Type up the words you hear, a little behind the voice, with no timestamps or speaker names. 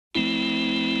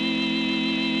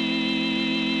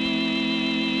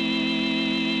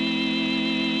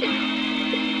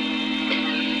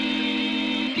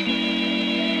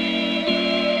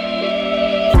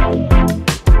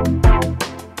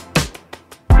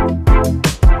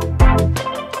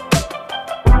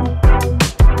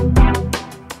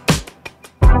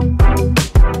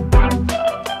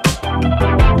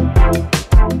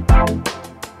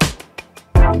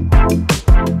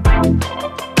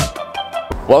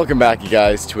Welcome back, you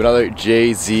guys, to another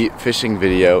JZFishing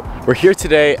video. We're here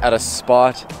today at a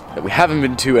spot that we haven't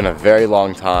been to in a very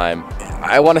long time.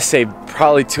 I want to say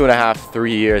probably 2.5,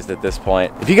 3 years at this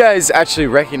point. If you guys actually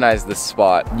recognize this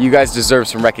spot, you guys deserve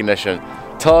some recognition.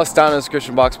 Tell us down in the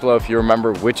description box below if you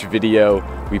remember which video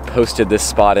we posted this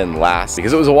spot in last,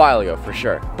 because it was a while ago for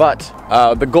sure. But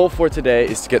the goal for today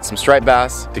is to get some striped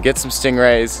bass, to get some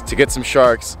stingrays, to get some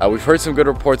sharks. We've heard some good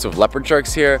reports of leopard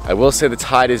sharks here. I will say the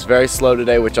tide is very slow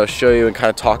today, which I'll show you and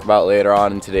kind of talk about later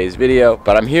on in today's video.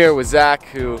 But I'm here with Zach,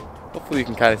 who hopefully you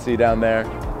can kind of see down there.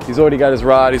 He's already got his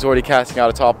rod, he's already casting out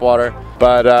of topwater.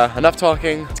 But enough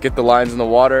talking, let's get the lines in the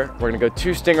water. We're gonna go 2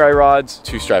 stingray rods,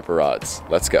 2 striper rods.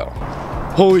 Let's go.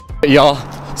 Holy shit, y'all.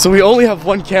 So we only have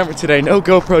one camera today, no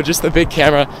GoPro, just the big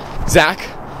camera. Zach,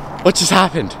 what just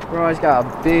happened? Bro, I just got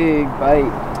a big bite.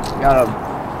 Got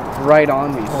him right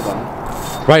on me, hold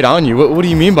on. Right on you? What do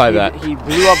you mean by that? He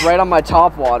blew up right on my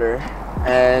top water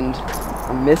and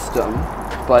I missed him.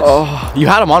 But oh, you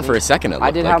had him on for a second.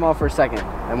 I did have him on for a second.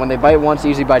 And when they bite once, they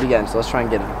usually bite again. So let's try and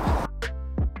get him.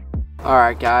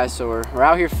 Alright guys, so we're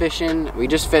out here fishing. We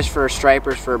just fished for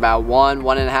stripers for about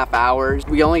 1.5 hours.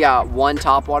 We only got 1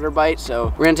 topwater bite,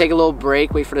 so we're gonna take a little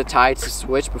break, wait for the tides to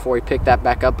switch before we pick that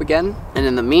back up again. And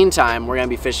in the meantime, we're gonna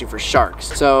be fishing for sharks.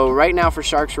 So right now for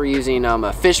sharks, we're using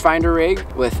a fish finder rig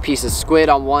with a piece of squid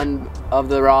on one of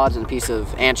the rods and a piece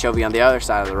of anchovy on the other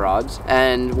side of the rods.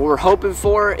 And what we're hoping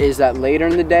for is that later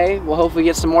in the day, we'll hopefully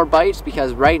get some more bites,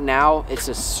 because right now it's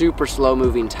a super slow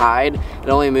moving tide. It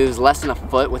only moves less than a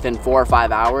foot within 4 or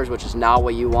 5 hours, which is not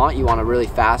what you want. You want a really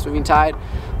fast moving tide.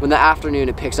 When the afternoon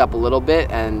it picks up a little bit,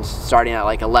 and starting at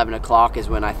like 11 o'clock is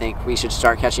when I think we should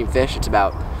start catching fish. It's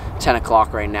about 10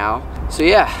 o'clock right now. So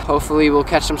yeah, hopefully we'll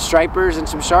catch some stripers and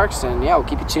some sharks, and yeah, we'll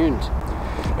keep you tuned.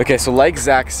 Okay, so like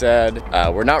Zach said,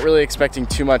 we're not really expecting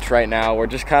too much right now. We're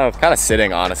just kind of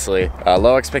sitting, honestly.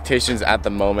 Low expectations at the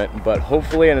moment, but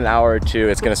hopefully in an hour or two,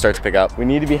 it's gonna start to pick up. We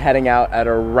need to be heading out at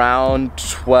around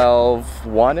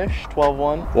 12:01-ish,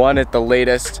 12:01 at the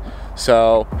latest.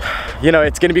 So, you know,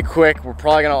 it's gonna be quick. We're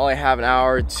probably gonna only have an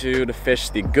hour or two to fish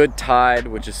the good tide,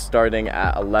 which is starting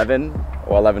at 11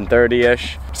 or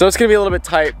 11:30-ish. So it's gonna be a little bit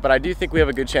tight, but I do think we have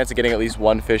a good chance of getting at least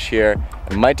 1 fish here.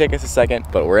 It might take us a second,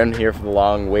 but we're in here for the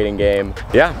long waiting game.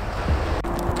 Yeah.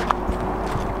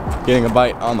 Getting a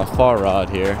bite on the far rod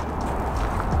here.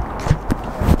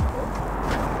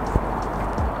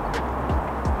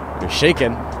 You're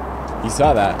shaking. You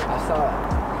saw that. I saw it.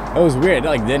 That was weird. It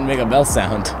like didn't make a bell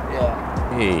sound. Yeah.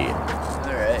 Hey.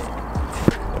 Alright.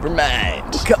 Never mind.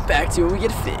 We'll cut back to when we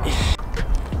get a fish.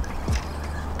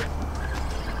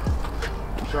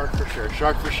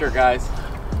 Shark for sure, guys.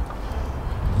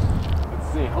 Let's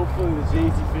see, hopefully the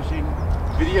JZFishing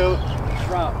video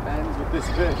drop ends with this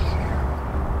fish.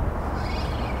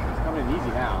 It's coming in easy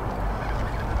now.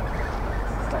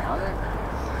 Stay on there.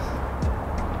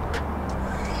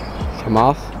 Come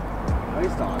off. Oh,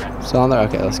 he's still on there. Still on there?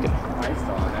 Okay, let's go. Oh, he's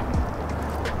still on there.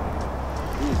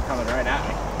 He's coming right at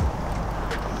me.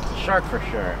 Shark for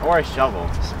sure, or a shovel.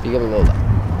 You give a little.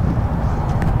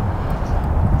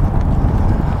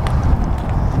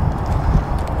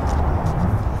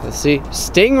 Let's see,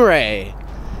 stingray,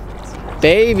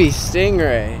 baby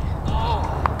stingray.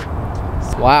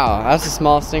 Wow, that's the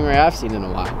smallest stingray I've seen in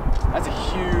a while. That's a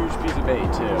huge piece of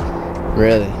bait too.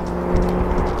 Really?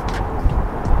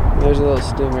 There's a little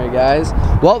stingray, guys.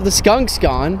 Well, the skunk's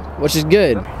gone, which is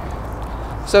good.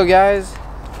 So guys,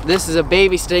 this is a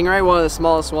baby stingray, one of the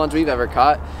smallest ones we've ever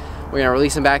caught. We're gonna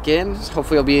release him back in.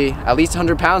 Hopefully he'll be at least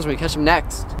 100 pounds when we catch him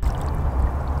next.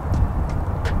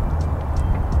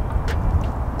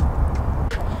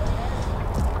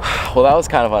 Well, that was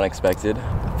kind of unexpected.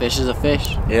 Fish is a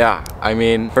fish. Yeah, I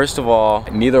mean, first of all,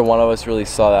 neither one of us really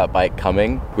saw that bite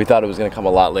coming. We thought it was gonna come a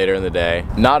lot later in the day.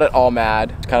 Not at all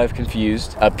mad, kind of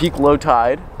confused. Peak low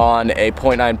tide on a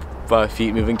 0.9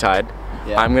 feet moving tide.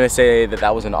 Yeah. I'm gonna say that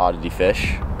that was an oddity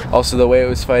fish. Also, the way it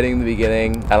was fighting in the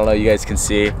beginning, I don't know, you guys can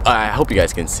see. I hope you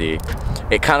guys can see.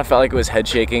 It kind of felt like it was head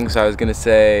shaking, so I was gonna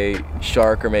say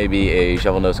shark or maybe a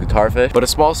shovel-nosed guitarfish, but a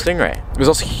small stingray. It was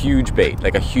also huge bait,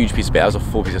 like a huge piece of bait. That was a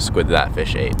full piece of squid that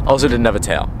fish ate. Also didn't have a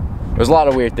tail. There's a lot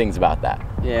of weird things about that.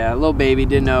 Yeah, little baby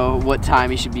didn't know what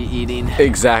time he should be eating.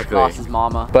 Exactly. Lost his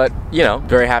mama. But, you know,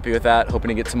 very happy with that, hoping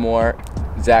to get some more.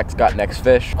 Zach's got next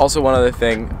fish. Also, one other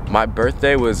thing, my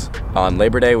birthday was on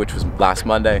Labor Day, which was last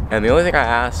Monday, and the only thing I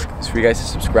ask is for you guys to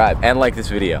subscribe and like this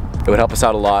video. It would help us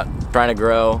out a lot. Trying to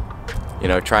grow, you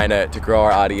know, trying to grow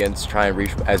our audience, try and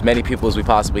reach as many people as we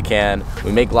possibly can.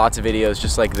 We make lots of videos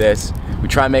just like this. We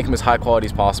try and make them as high quality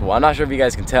as possible. I'm not sure if you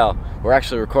guys can tell, we're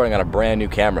actually recording on a brand new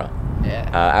camera. Yeah.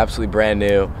 Absolutely brand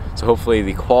new. So hopefully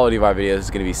the quality of our videos is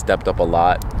going to be stepped up a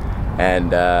lot.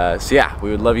 And so yeah,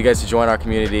 we would love you guys to join our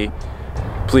community.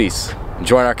 Please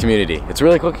join our community. It's a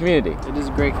really cool community. It is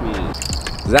a great community.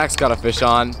 Zach's got a fish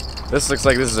on. This looks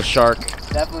like this is a shark.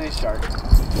 Definitely a shark.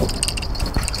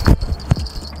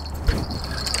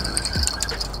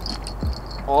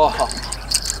 Oh.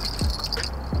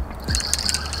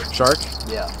 Shark?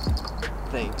 Yeah.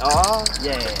 Think. Oh,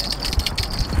 yeah.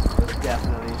 It's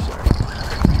definitely a shark.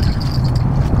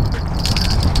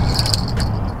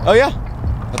 Oh yeah,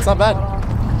 that's not bad.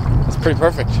 That's pretty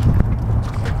perfect.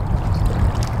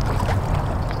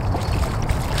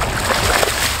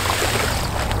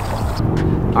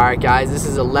 All right, guys, this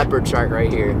is a leopard shark right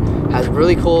here. Has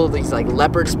really cool, these like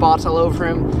leopard spots all over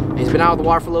him. And he's been out of the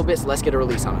water for a little bit, so let's get a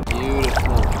release on him.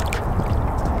 Beautiful.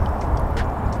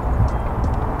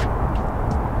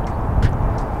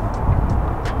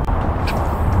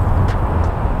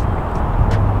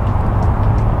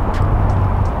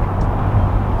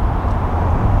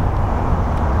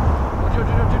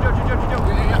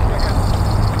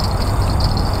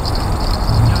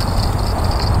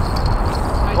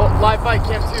 Live bite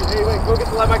cam too. Hey, wait, go get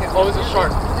the live bite cam. Oh, it's a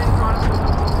shark.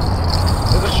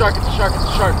 It's a shark, it's a shark, it's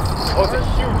a shark. Oh, it's a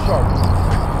huge shark.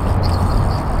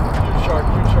 Huge shark,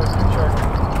 huge shark, huge shark.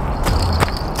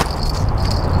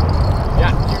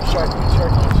 Yeah, huge shark, huge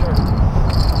shark, huge shark.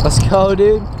 Let's go,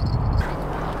 dude.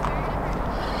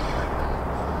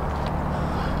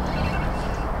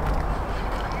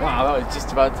 Wow, that was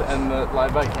just about to end the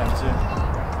live bite cam too.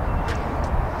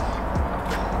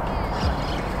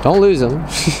 Don't lose him.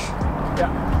 Yeah.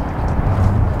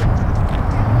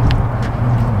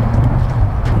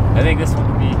 I think this one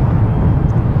could be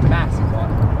a massive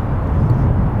one.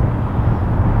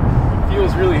 It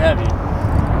feels really heavy.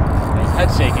 His head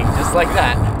shaking, just like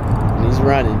that. And he's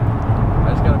running. I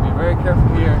just gotta be very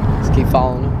careful here. Just keep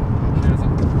following him. He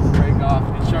doesn't break off.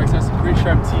 These sharks have some pretty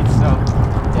sharp teeth, so.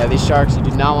 Yeah, these sharks, you do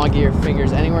not want to get your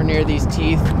fingers anywhere near these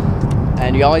teeth.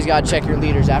 And you always gotta check your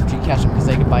leaders after you catch them because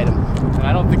they can bite them. And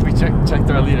I don't think we checked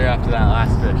our leader after that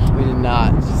last fish. We did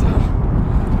not. So.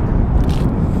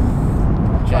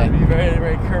 Try to be very,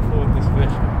 very careful with this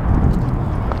fish.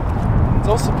 It's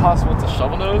also possible it's a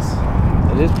shovel nose.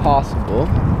 It is possible.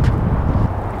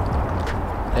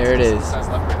 There it is.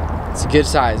 It's a good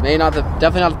size. Maybe not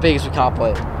definitely not the biggest we caught,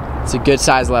 but it's a good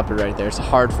size leopard right there. It's a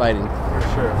hard fighting. For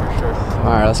sure, for sure.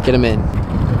 All right, let's get him in.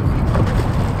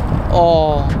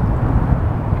 Oh.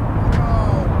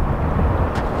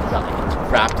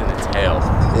 Wrapped in the tail.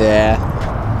 Yeah.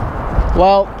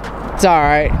 Well, it's all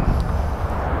right.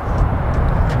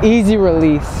 Easy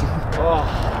release. Oh.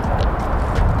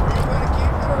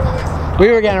 We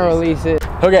were gonna release it.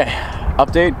 Okay,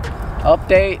 update.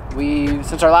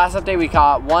 Since our last update, we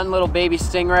caught one little baby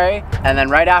stingray, and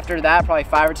then right after that, probably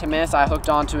 5 or 10 minutes, I hooked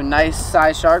onto a nice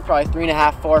size shark, probably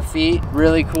 3.5, 4 feet.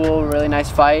 Really cool, really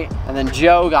nice fight. And then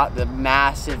Joe got the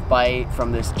massive bite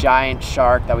from this giant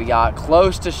shark that we got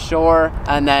close to shore,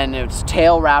 and then its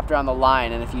tail wrapped around the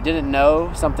line. And if you didn't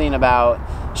know something about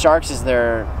sharks, is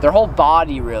their whole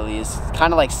body really is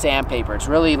kind of like sandpaper. It's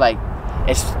really like,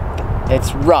 it's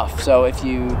rough. So if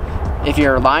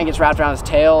your line gets wrapped around its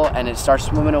tail and it starts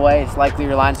swimming away, it's likely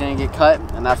your line's gonna get cut,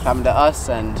 and that's what happened to us.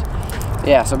 And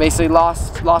yeah, so basically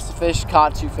lost a fish,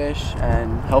 caught 2 fish,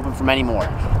 and hoping for many more.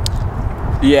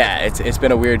 Yeah, it's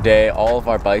been a weird day. All of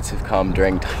our bites have come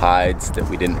during tides that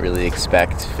we didn't really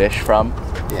expect fish from.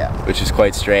 Yeah. Which is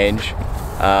quite strange.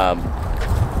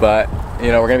 But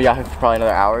you know, we're gonna be out here for probably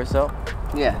another hour or so.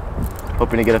 Yeah.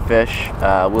 Hoping to get a fish.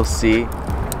 We'll see.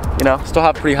 You know, still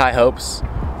have pretty high hopes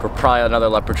for probably another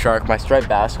leopard shark. My striped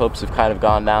bass hopes have kind of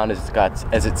gone down as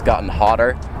it's gotten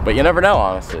hotter, but you never know,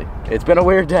 honestly. It's been a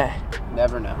weird day.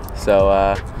 Never know.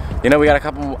 So, you know, we got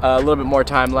a little bit more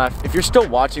time left. If you're still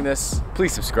watching this,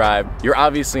 please subscribe. You're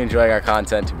obviously enjoying our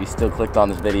content if you still clicked on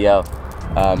this video.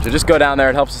 So just go down there,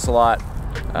 it helps us a lot.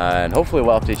 And hopefully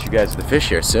we'll update you guys with the fish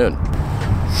here soon.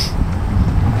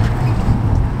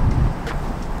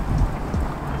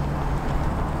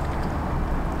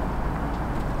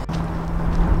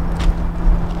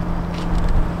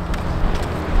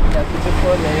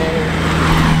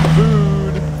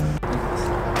 Food.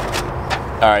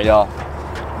 All right, y'all.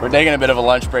 We're taking a bit of a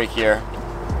lunch break here.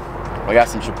 We got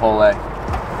some Chipotle.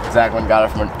 Zach went and got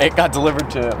it from it got delivered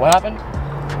to, what happened?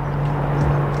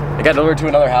 It got delivered to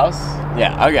another house?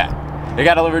 Yeah, okay. It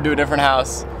got delivered to a different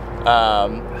house.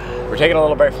 We're taking a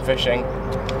little break from fishing.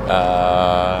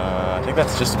 I think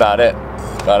that's just about it.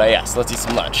 But yeah, so let's eat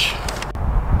some lunch.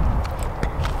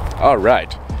 All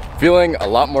right. Feeling a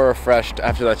lot more refreshed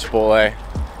after that Chipotle.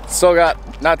 Still got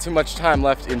not too much time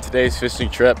left in today's fishing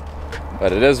trip,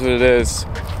 but it is what it is.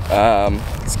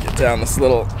 Let's get down this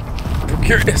little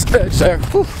precarious edge there.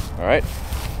 Whew. All right.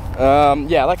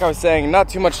 Yeah, like I was saying, not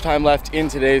too much time left in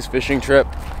today's fishing trip,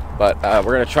 but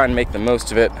we're gonna try and make the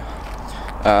most of it.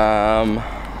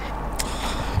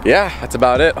 Yeah, that's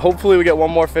about it. Hopefully we get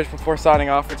one more fish before signing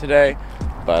off for today,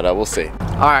 but we'll see.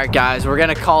 All right, guys, we're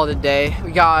gonna call it a day.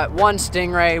 We got one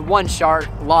stingray, one shark,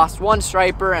 lost one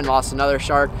striper, and lost another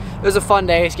shark. It was a fun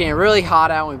day. It's getting really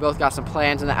hot out, and we both got some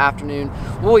plans in the afternoon.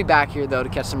 We'll be back here though to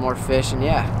catch some more fish, and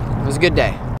yeah, it was a good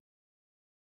day.